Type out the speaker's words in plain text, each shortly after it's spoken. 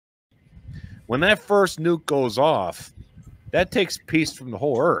when that first nuke goes off, that takes peace from the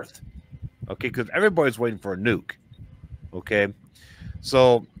whole earth. Okay, because everybody's waiting for a nuke. Okay,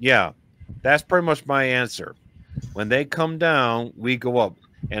 so yeah, that's pretty much my answer. When they come down, we go up,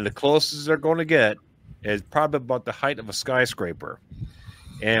 and the closest they're going to get is probably about the height of a skyscraper.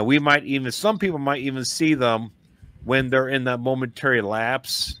 And we might even, some people might even see them when they're in that momentary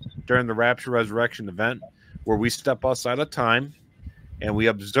lapse during the Rapture Resurrection event, where we step outside of time and we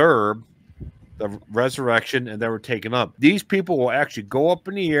observe the resurrection and then we're taken up. These people will actually go up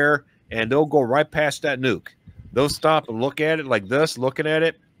in the air and they'll go right past that nuke. They'll stop and look at it like this, looking at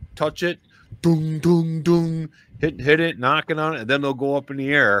it, touch it, dung, dung, dung, hit it, knocking on it, and then they'll go up in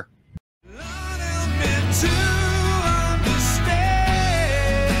the air.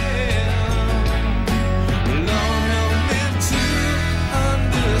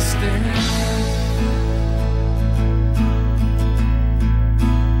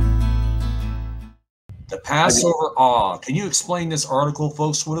 The Passover awe. Can you explain this article,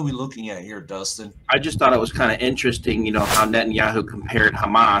 folks? What are we looking at here, Dustin? I just thought it was kind of interesting, you know, how Netanyahu compared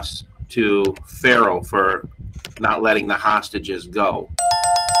Hamas to Pharaoh for not letting the hostages go,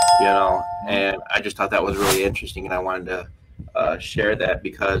 you know, and I just thought that was really interesting, and I wanted to share that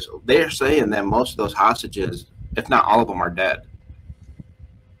because they're saying that most of those hostages, if not all of them, are dead.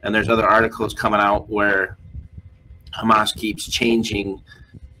 And there's other articles coming out where Hamas keeps changing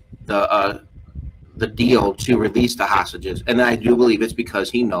the deal to release the hostages, and I do believe it's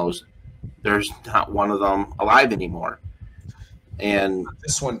because he knows there's not one of them alive anymore. And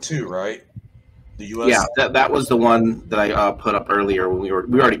this one too, right? The U.S. Yeah, that was the one that I put up earlier when we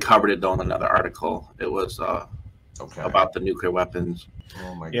already covered it though in another article. It was okay, about the nuclear weapons.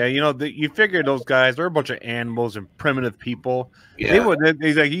 Oh my God. Yeah, you know, you figure those guys, they're a bunch of animals and primitive people. Yeah.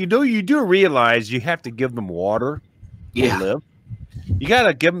 He's like, you do realize you have to give them water to live. You got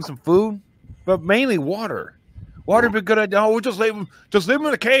to give them some food, but mainly water. Water would be a good idea. Oh, we'll just leave them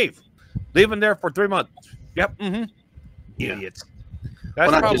in a cave. Leave them there for 3 months. Yep. Mm-hmm. Yeah. Idiots.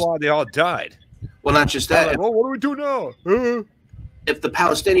 That's probably why they all died. Well, not just that. Like, well, what do we do now? If the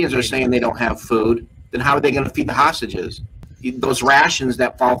Palestinians are saying they don't have food, then how are they going to feed the hostages? Those rations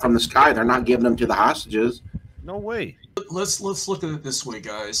that fall from the sky, they're not giving them to the hostages. No way. Let's look at it this way,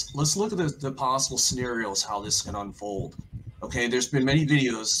 guys. Let's look at the possible scenarios, how this can unfold. Okay, there's been many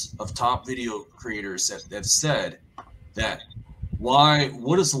videos of top video creators that have said that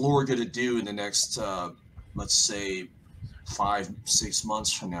what is the Lord going to do in the next, let's say, 5-6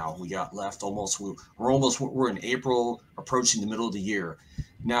 months from now? We got left almost, we're in April, approaching the middle of the year.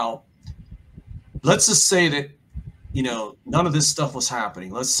 Now, let's just say that, you know, none of this stuff was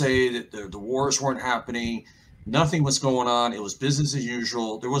happening. Let's say that the wars weren't happening. Nothing was going on. It was business as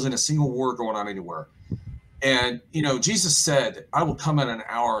usual. There wasn't a single war going on anywhere. And, you know, Jesus said, I will come at an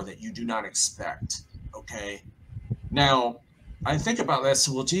hour that you do not expect. Okay. Now, I think about that.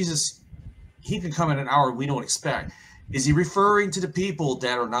 So, well, Jesus, he can come at an hour we don't expect. Is he referring to the people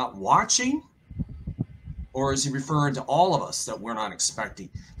that are not watching? Or is he referring to all of us that we're not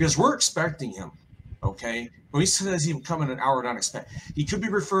expecting? Because we're expecting him. Okay. When he says he will come in an hour not expect, he could be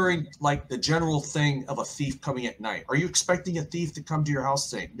referring like the general thing of a thief coming at night. Are you expecting a thief to come to your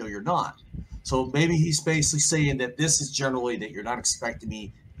house today? No, you're not. So maybe he's basically saying that this is generally that you're not expecting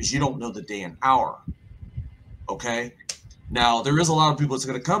me because you don't know the day and hour. Okay. Now, there is a lot of people that's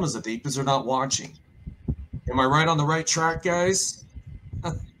going to come as a thief because they're not watching. Am I right on the right track, guys?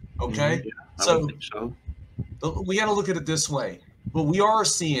 Okay. Yeah, I would think so. We got to look at it this way. But we are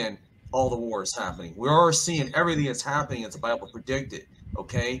seeing all the wars happening. We are seeing everything that's happening as the Bible predicted.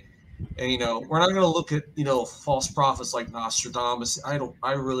 Okay. And, you know, we're not going to look at, you know, false prophets like Nostradamus.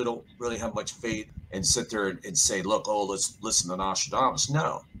 I really don't have much faith and sit there and say, look, oh, let's listen to Nostradamus.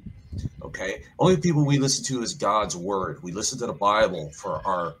 No. Okay. Only people we listen to is God's word. We listen to the Bible for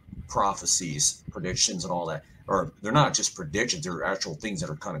our prophecies, predictions, and all that. Or they're not just predictions, they're actual things that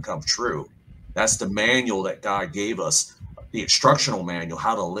are going to come true. That's the manual that God gave us, the instructional manual,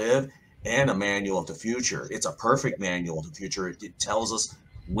 how to live, and a manual of the future. It's a perfect manual of the future. It tells us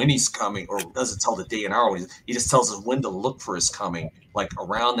when he's coming, or doesn't tell the day and hour. He just tells us when to look for his coming, like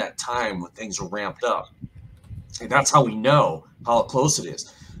around that time when things are ramped up. And that's how we know how close it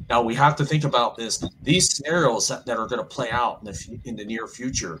is. Now we have to think about this. These scenarios that are going to play out in the near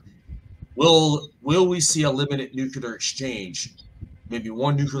future. Will we see a limited nuclear exchange? Maybe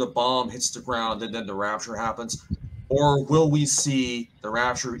one nuclear bomb hits the ground and then the rapture happens, or will we see the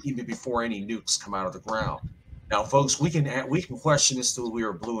rapture even before any nukes come out of the ground? Now, folks, we can question this till we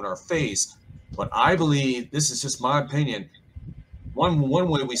are blue in our face, but I believe, this is just my opinion, one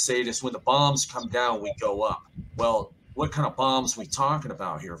way we say it is when the bombs come down, we go up. Well, what kind of bombs are we talking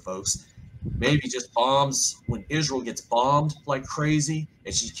about here, folks? maybe just bombs when Israel gets bombed like crazy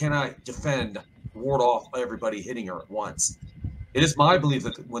and she cannot ward off everybody hitting her at once. It is my belief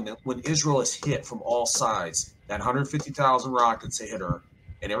that when Israel is hit from all sides, that 150,000 rockets hit her,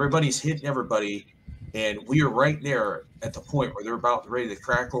 and everybody's hitting everybody, and we are right there at the point where they're about ready to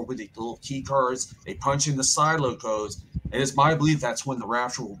crack over the little key cards. They punch in the silo codes, and it's my belief that's when the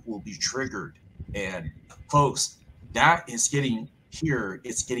rapture will be triggered. And folks, that is getting here.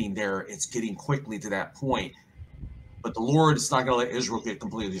 It's getting there. It's getting quickly to that point. But the Lord is not going to let Israel get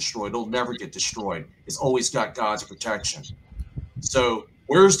completely destroyed. It'll never get destroyed. It's always got God's protection. So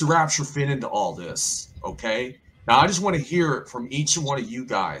where's the rapture fit into all this? Okay. Now I just want to hear it from each one of you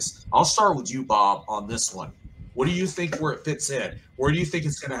guys. I'll start with you, Bob, on this one. What do you think where it fits in? Where do you think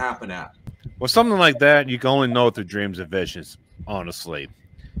it's going to happen at? Well, something like that, you can only know through dreams and visions, honestly,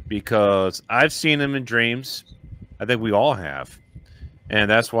 because I've seen them in dreams. I think we all have. And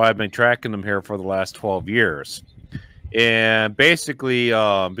that's why I've been tracking them here for the last 12 years. And basically,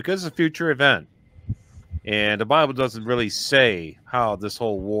 because it's a future event, and the Bible doesn't really say how this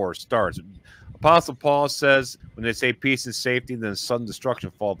whole war starts. Apostle Paul says when they say peace and safety, then sudden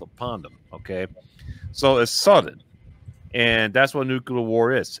destruction falls upon them. Okay, so it's sudden, and that's what nuclear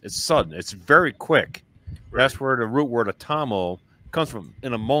war is. It's sudden. It's very quick. That's where the root word atomo comes from.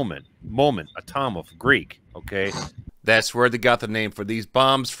 In a moment, atomo, Greek. Okay, that's where they got the name for these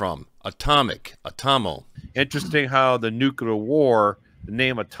bombs from. Atomic, atomo. Interesting how the nuclear war, the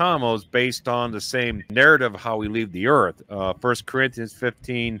name atomo, is based on the same narrative of how we leave the earth. 1 Corinthians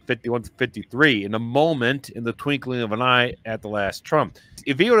 15:51-53. In a moment, in the twinkling of an eye, at the last trump.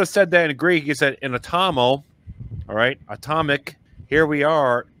 If he would have said that in Greek, he said in atomo, all right, atomic, here we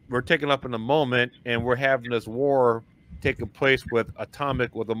are, we're taking up in a moment, and we're having this war taking place with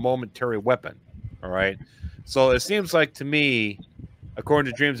a momentary weapon, all right? So it seems like to me,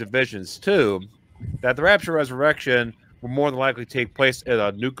 according to dreams and visions too, that the rapture resurrection will more than likely take place at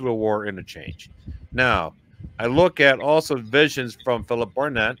a nuclear war interchange. Now, I look at also visions from Philip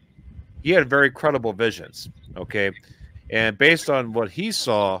Barnett. He had very credible visions, okay? And based on what he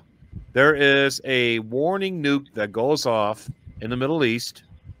saw, there is a warning nuke that goes off in the Middle East,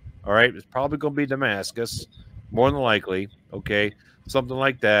 all right? It's probably going to be Damascus, more than likely, okay? Something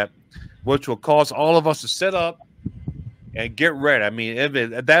like that, which will cause all of us to sit up and get ready. I mean,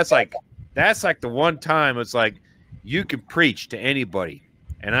 that's like the one time it's like you can preach to anybody,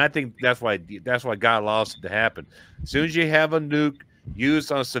 and I think that's why God allows it to happen. As soon as you have a nuke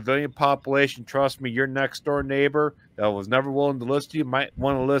used on a civilian population, trust me, your next door neighbor that was never willing to listen to you might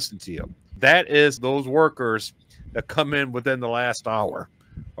want to listen to you. That is those workers that come in within the last hour,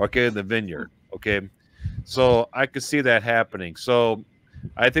 okay, in the vineyard, okay. So I could see that happening. So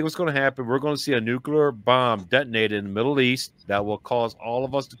I think what's going to happen, we're going to see a nuclear bomb detonated in the Middle East that will cause all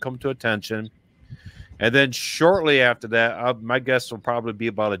of us to come to attention. And then shortly after that, my guess will probably be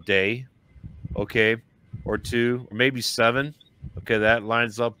about a day, okay, or two, or maybe 7. Okay, that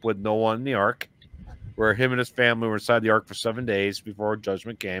lines up with Noah in the ark, where him and his family were inside the ark for 7 days before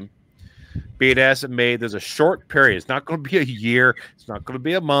judgment came. Be it as it may, there's a short period. It's not going to be a year. It's not going to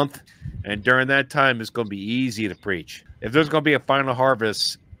be a month. And during that time, it's going to be easy to preach. If there's going to be a final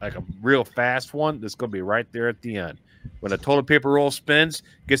harvest, like a real fast one, it's going to be right there at the end. When the toilet paper roll spins,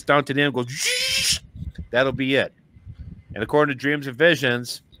 gets down to the end, goes, shh, that'll be it. And according to dreams and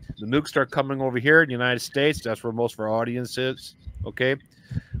visions, the nukes start coming over here in the United States. That's where most of our audience is. Okay.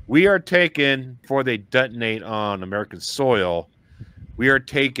 We are taken before they detonate on American soil. We are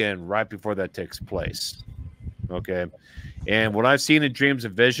taken right before that takes place. Okay. And what I've seen in dreams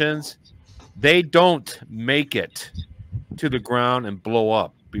and visions, they don't make it to the ground and blow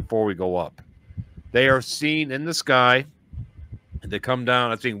up before we go up. They are seen in the sky. And they come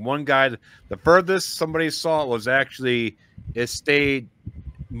down. I think one guy, the furthest somebody saw it was actually, it stayed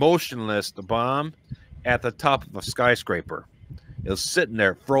motionless, the bomb, at the top of a skyscraper. It was sitting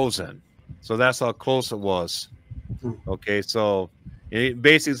there frozen. So that's how close it was. Okay, so it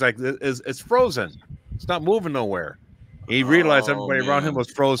basically it's like it's frozen. It's not moving nowhere. He realized everybody around him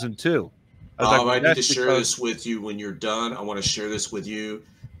was frozen too. I need to share this with you when you're done. I want to share this with you.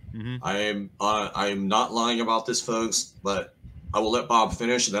 Mm-hmm. I am not lying about this, folks, but I will let Bob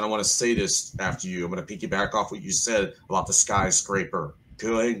finish, and then I want to say this after you. I'm going to piggyback off what you said about the skyscraper.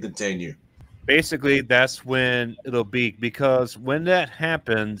 Go ahead and continue. Basically, that's when it'll be, because when that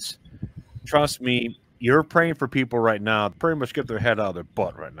happens, trust me, you're praying for people right now, pretty much get their head out of their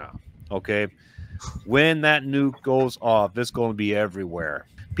butt right now, okay? When that nuke goes off, it's going to be everywhere.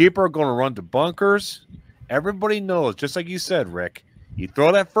 People are going to run to bunkers. Everybody knows, just like you said, Rick, you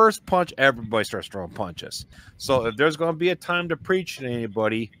throw that first punch, everybody starts throwing punches. So if there's going to be a time to preach to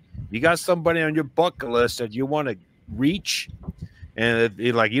anybody, You got somebody on your bucket list that you want to reach, and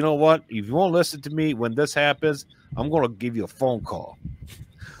you're like, you know what? If you won't listen to me when this happens, I'm going to give you a phone call.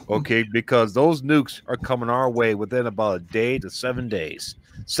 Okay, because those nukes are coming our way within about a day to 7 days.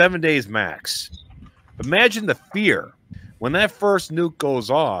 7 days max. Imagine the fear. When that first nuke goes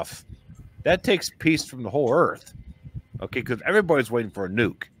off, that takes peace from the whole earth. Okay, because everybody's waiting for a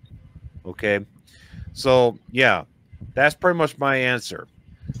nuke. Okay, so yeah, that's pretty much my answer.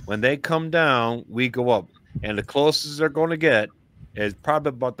 When they come down, we go up. And the closest they're going to get is probably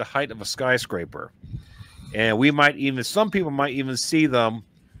about the height of a skyscraper. And we might even, some people might even see them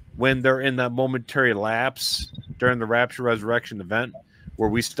when they're in that momentary lapse during the Rapture Resurrection event, where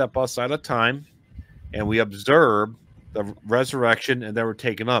we step outside of time and we observe the resurrection and then we're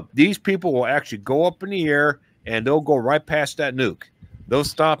taken up. These people will actually go up in the air and they'll go right past that nuke. They'll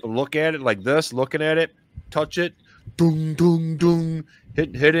stop and look at it like this, looking at it, touch it, doom, doom, doom,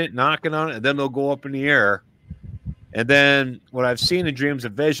 hit it, knocking on it, and then they'll go up in the air. And then what I've seen in dreams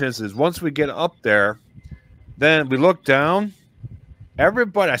and visions is once we get up there, then we look down.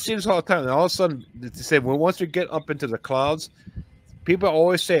 Everybody, I see this all the time, and all of a sudden, they say, well, once we get up into the clouds, people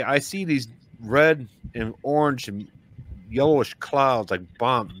always say, I see these red and orange and yellowish clouds like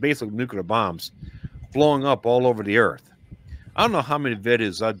bombs, basically nuclear bombs, blowing up all over the earth. I don't know how many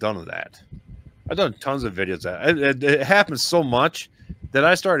videos I've done of that. I've done tons of videos of that. It happens so much that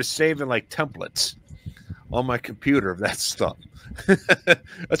I started saving like templates on my computer of that stuff.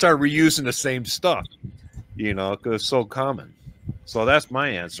 I started reusing the same stuff, you know, because it's so common. So that's my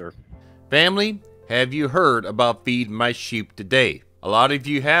answer. Family, have you heard about Feed My Sheep Today? A lot of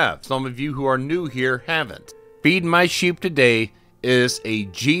you have. Some of you who are new here haven't. Feed My Sheep Today is a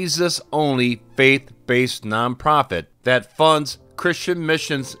Jesus-only faith-based nonprofit that funds Christian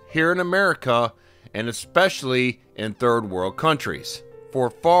missions here in America and especially in third world countries. For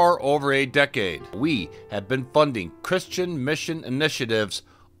far over a decade, we have been funding Christian mission initiatives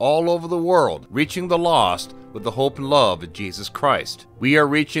all over the world, reaching the lost with the hope and love of Jesus Christ. We are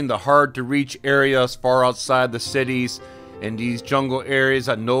reaching the hard-to-reach areas far outside the cities and these jungle areas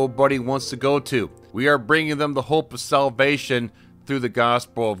that nobody wants to go to. We are bringing them the hope of salvation through the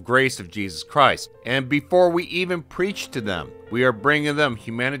gospel of grace of Jesus Christ. And before we even preach to them, we are bringing them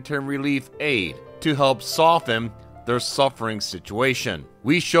humanitarian relief aid to help soften their suffering situation.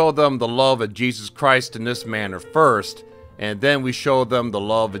 We show them the love of Jesus Christ in this manner first, and then we show them the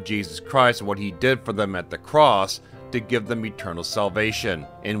love of Jesus Christ and what he did for them at the cross to give them eternal salvation.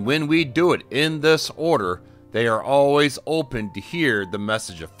 And when we do it in this order, they are always open to hear the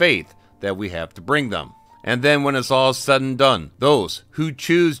message of faith that we have to bring them. And then when it's all said and done, those who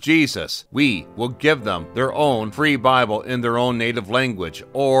choose Jesus, we will give them their own free Bible in their own native language,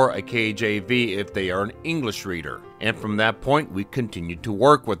 or a KJV if they are an English reader. And from that point, we continue to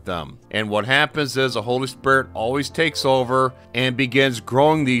work with them. And what happens is the Holy Spirit always takes over and begins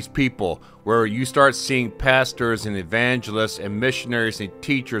growing these people, where you start seeing pastors and evangelists and missionaries and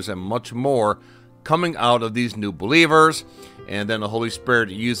teachers and much more coming out of these new believers. And then the Holy Spirit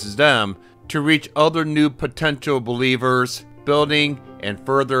uses them to reach other new potential believers, building and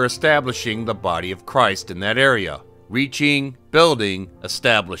further establishing the body of Christ in that area. Reaching, building,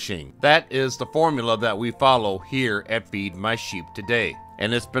 establishing. That is the formula that we follow here at Feed My Sheep Today.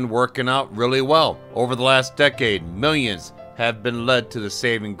 And it's been working out really well. Over the last decade, millions have been led to the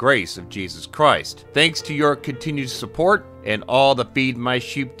saving grace of Jesus Christ. Thanks to your continued support and all the Feed My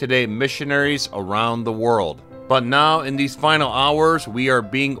Sheep Today missionaries around the world. But now in these final hours, we are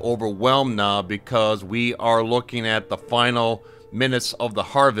being overwhelmed now because we are looking at the final minutes of the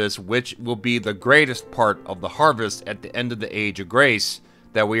harvest, which will be the greatest part of the harvest at the end of the age of grace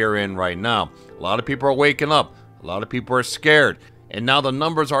that we are in right now. A lot of people are waking up. A lot of people are scared. And now the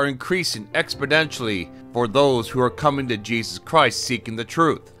numbers are increasing exponentially for those who are coming to Jesus Christ seeking the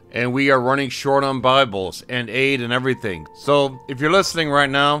truth. And we are running short on Bibles and aid and everything. So if you're listening right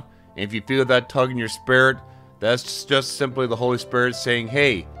now, and if you feel that tug in your spirit, that's just simply the Holy Spirit saying,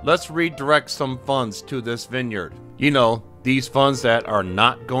 hey, let's redirect some funds to this vineyard. You know, these funds that are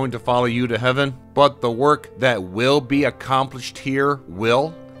not going to follow you to heaven, but the work that will be accomplished here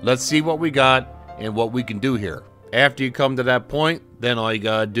will. Let's see what we got and what we can do here. After you come to that point, then all you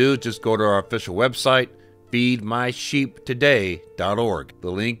gotta do is just go to our official website, feedmysheeptoday.org.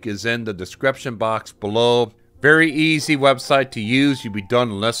 The link is in the description box below. Very easy website to use. You'll be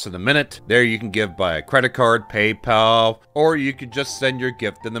done in less than a minute. There you can give by a credit card, PayPal, or you could just send your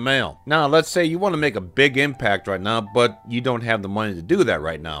gift in the mail. Now, let's say you want to make a big impact right now, but you don't have the money to do that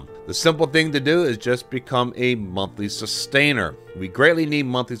right now. The simple thing to do is just become a monthly sustainer. We greatly need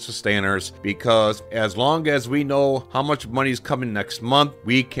monthly sustainers because as long as we know how much money is coming next month,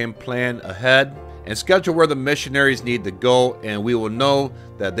 we can plan ahead and schedule where the missionaries need to go, and we will know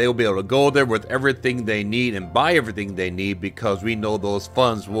that they will be able to go there with everything they need and buy everything they need because we know those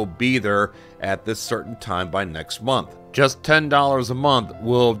funds will be there at this certain time by next month. Just $10 a month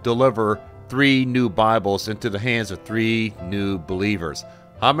will deliver 3 new Bibles into the hands of 3 new believers.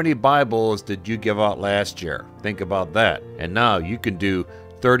 How many Bibles did you give out last year? Think about that. And now you can do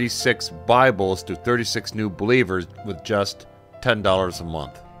 36 Bibles to 36 new believers with just $10 a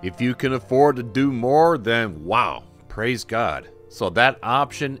month. If you can afford to do more, then wow, praise God. So that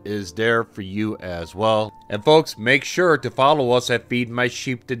option is there for you as well. And folks, make sure to follow us at Feed My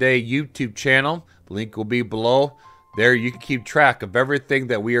Sheep Today YouTube channel. The link will be below. There you can keep track of everything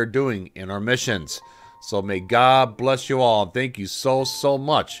that we are doing in our missions. So may God bless you all. Thank you so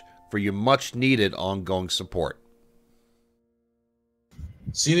much for your much needed ongoing support.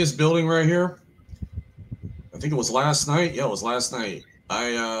 See this building right here? I think it was last night. Yeah, it was last night.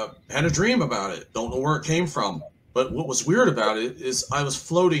 I had a dream about it. Don't know where it came from. But what was weird about it is I was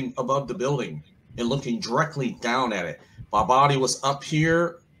floating above the building and looking directly down at it. My body was up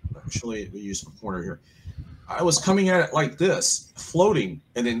here. Actually, we used the corner here. I was coming at it like this, floating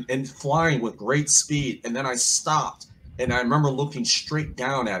and flying with great speed. And then I stopped. And I remember looking straight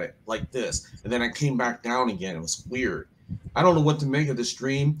down at it like this. And then I came back down again. It was weird. I don't know what to make of this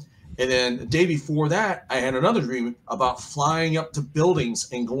dream. And then the day before that, I had another dream about flying up to buildings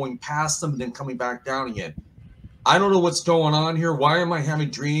and going past them and then coming back down again. I don't know what's going on here. Why am I having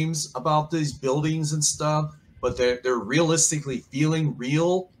dreams about these buildings and stuff? But they're realistically feeling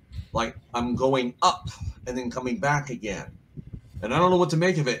real, like I'm going up and then coming back again. And I don't know what to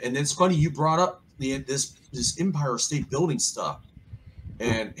make of it. And it's funny you brought up this Empire State Building stuff.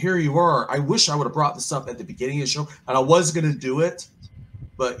 And here you are. I wish I would have brought this up at the beginning of the show, and I was going to do it.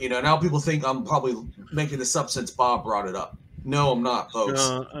 But, you know, now people think I'm probably making this up since Bob brought it up. No, I'm not, folks.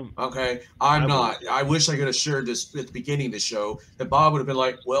 Okay? I'm not. I wish I could have shared this at the beginning of the show, that Bob would have been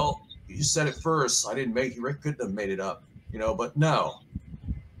like, well, you said it first. I didn't make it. Rick couldn't have made it up, you know, but no.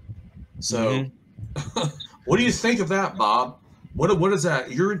 So what do you think of that, Bob? What is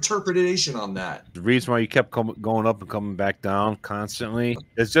that? Your interpretation on that? The reason why you kept going up and coming back down constantly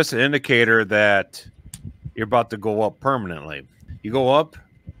is just an indicator that you're about to go up permanently. You go up,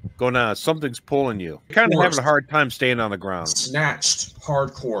 go down. Something's pulling you. You're kind of having a hard time staying on the ground. Snatched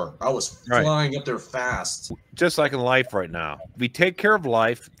hardcore. I was flying up there fast. Just like in life right now. We take care of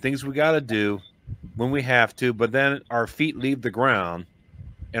life, things we got to do when we have to, but then our feet leave the ground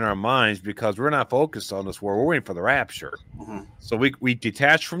in our minds because we're not focused on this world. We're waiting for the rapture. So we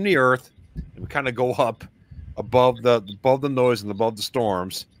detach from the earth and we kind of go up above the noise and above the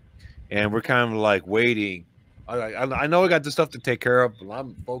storms, and we're kind of like waiting. I know I got this stuff to take care of, but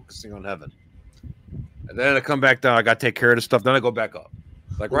I'm focusing on heaven. And then I come back down. I got to take care of the stuff. Then I go back up.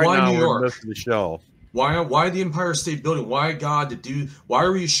 Like right now, we're listening to the show. Why the Empire State Building? Why God to do? Why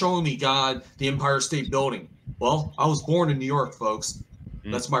are you showing me, God, the Empire State Building? Well, I was born in New York, folks.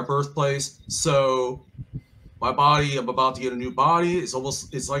 That's my birthplace. So my body, I'm about to get a new body.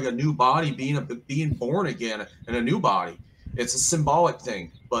 It's like a new body being born again in a new body. It's a symbolic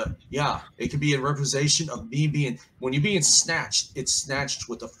thing, but yeah, it can be a representation of me being, when you're being snatched, it's snatched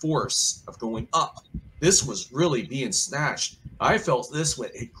with the force of going up. This was really being snatched. I felt this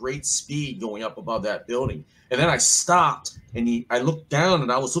went at great speed going up above that building. And then I stopped and I looked down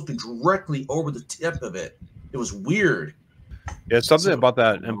and I was looking directly over the tip of it. It was weird. Yeah, something about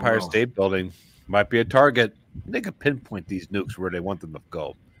that Empire State Building might be a target. They could pinpoint these nukes where they want them to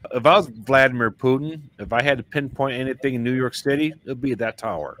go. If I was Vladimir Putin, if I had to pinpoint anything in New York City, it would be that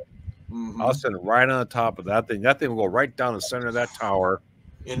tower. I'll send it right on the top of that thing. That thing will go right down the center of that tower.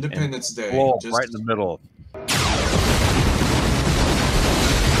 Independence Day. Just right in the middle.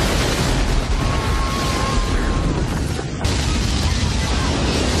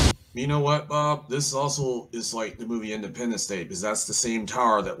 You know what, Bob? This also is like the movie Independence Day, because that's the same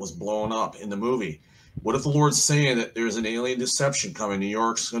tower that was blown up in the movie. What if the Lord's saying that there's an alien deception coming? New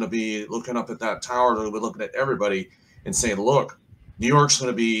York's going to be looking up at that tower. They'll be looking at everybody and saying, look, New York's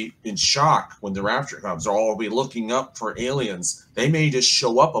going to be in shock when the rapture comes. They'll all be looking up for aliens. They may just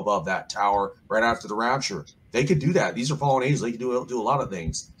show up above that tower right after the rapture. They could do that. These are fallen angels. They can do a lot of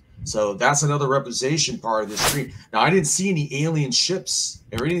things. So that's another representation part of this dream. Now, I didn't see any alien ships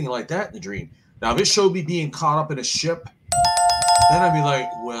or anything like that in the dream. Now, if it showed me being caught up in a ship, then I'd be like,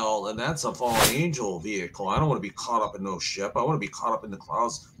 well, and that's a fallen angel vehicle. I don't want to be caught up in no ship. I want to be caught up in the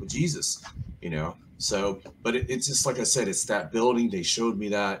clouds with Jesus, you know. So, but it's just like I said, it's that building. They showed me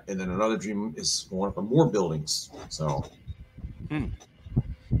that, and then another dream is going up on more buildings. So,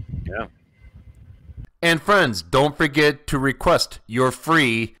 yeah. And friends, don't forget to request your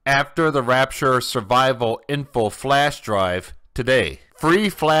free After the Rapture Survival Info flash drive today. Free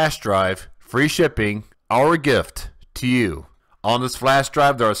flash drive, free shipping, our gift to you. On this flash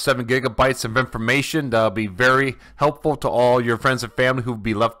drive, there are 7 gigabytes of information that will be very helpful to all your friends and family who will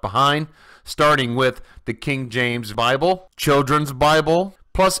be left behind, starting with the King James Bible, Children's Bible,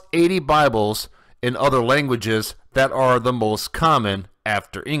 plus 80 Bibles in other languages that are the most common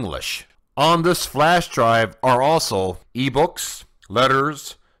after English. On this flash drive are also ebooks,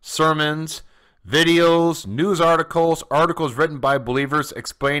 letters, sermons, videos, news articles, articles written by believers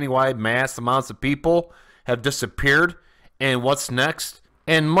explaining why mass amounts of people have disappeared and what's next,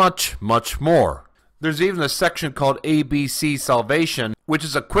 and much, much more. There's even a section called ABC Salvation, which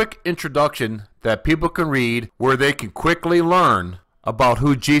is a quick introduction that people can read where they can quickly learn about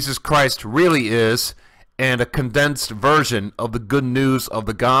who Jesus Christ really is, and a condensed version of the good news of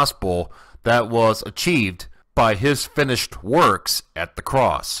the gospel that was achieved by his finished works at the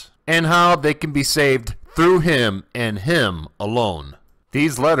cross, and how they can be saved through him and him alone.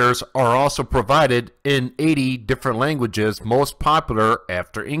 These letters are also provided in 80 different languages, most popular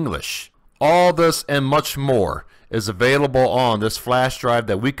after English. All this and much more is available on this flash drive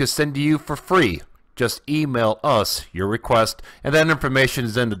that we could send to you for free. Just email us your request, and that information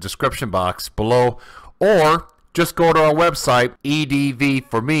is in the description box below, or just go to our website,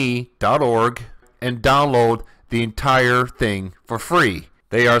 edvforme.org, and download the entire thing for free.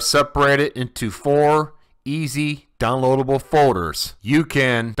 They are separated into 4 easy downloadable folders you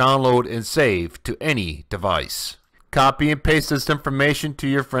can download and save to any device. Copy and paste this information to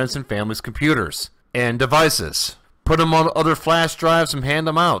your friends and family's computers and devices. Put them on other flash drives and hand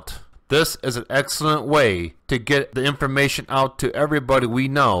them out. This is an excellent way to get the information out to everybody we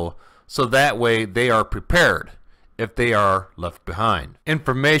know, so that way they are prepared if they are left behind.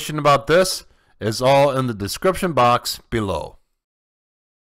 Information about this is all in the description box below.